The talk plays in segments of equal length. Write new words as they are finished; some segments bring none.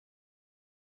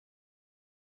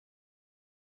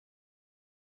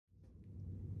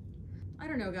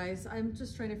don't know, guys. I'm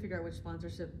just trying to figure out which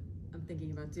sponsorship I'm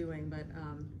thinking about doing, but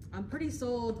I'm pretty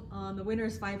sold on the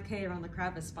Winners 5K around the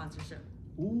Kravis sponsorship.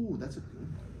 Ooh, that's a good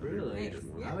one. Really? Thanks.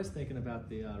 Yeah. I was thinking about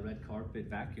the red carpet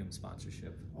vacuum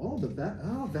sponsorship. Oh,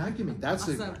 vacuuming. That's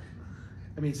Awesome.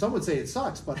 I mean, some would say it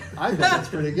sucks, but I bet that's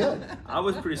pretty good. I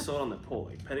was pretty sold on the poll,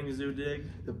 like petting zoo dig.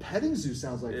 The petting zoo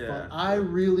sounds like Yeah. fun. I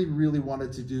really, really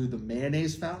wanted to do the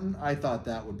mayonnaise fountain. I thought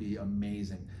that would be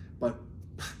amazing, but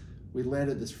we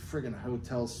landed this friggin'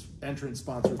 hotel's entrance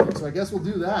sponsor thing, so I guess we'll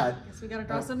do that. Guess we gotta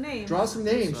draw some names. Draw some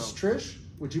names. So. Trish,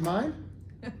 would you mind?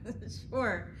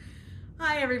 Sure.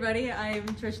 Hi everybody, I'm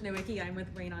Trish Nowicki. I'm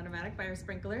with Rain Automatic Fire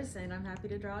Sprinklers, and I'm happy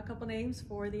to draw a couple names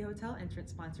for the hotel entrance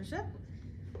sponsorship.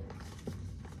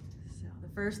 So the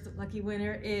first lucky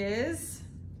winner is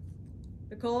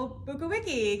Nicole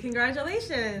Bukowicki.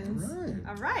 Congratulations. All right.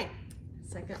 All right.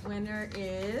 Second winner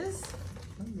is,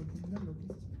 who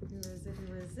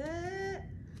is it?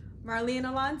 Marlene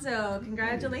Alonso.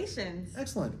 Congratulations.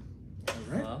 Excellent. All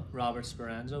right. Well, Robert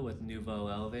Speranza with Nouveau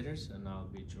Elevators, and I'll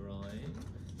be drawing.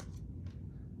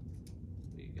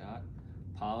 We got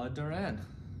Paula Duran.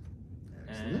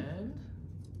 Excellent. And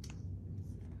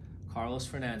Carlos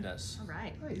Fernandez. All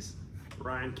right. Nice.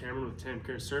 Ryan Cameron with Tam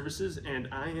Care Services, and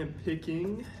I am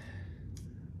picking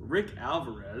Rick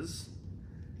Alvarez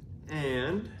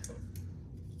and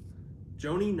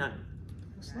Joni Knight.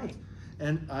 Excellent.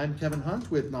 And I'm Kevin Hunt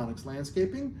with Nonix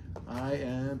Landscaping. I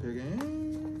am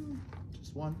picking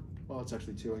just one. Well, it's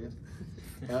actually two, I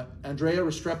guess. Andrea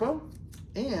Restrepo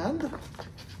and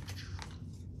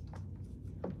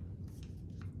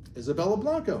Isabella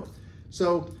Blanco.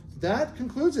 So that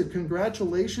concludes it.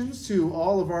 Congratulations to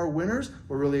all of our winners.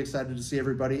 We're really excited to see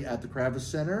everybody at the Kravis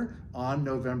Center on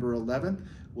November 11th.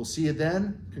 We'll see you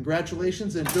then.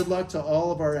 Congratulations and good luck to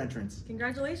all of our entrants.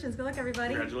 Congratulations. Good luck,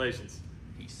 everybody. Congratulations.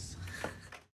 Peace.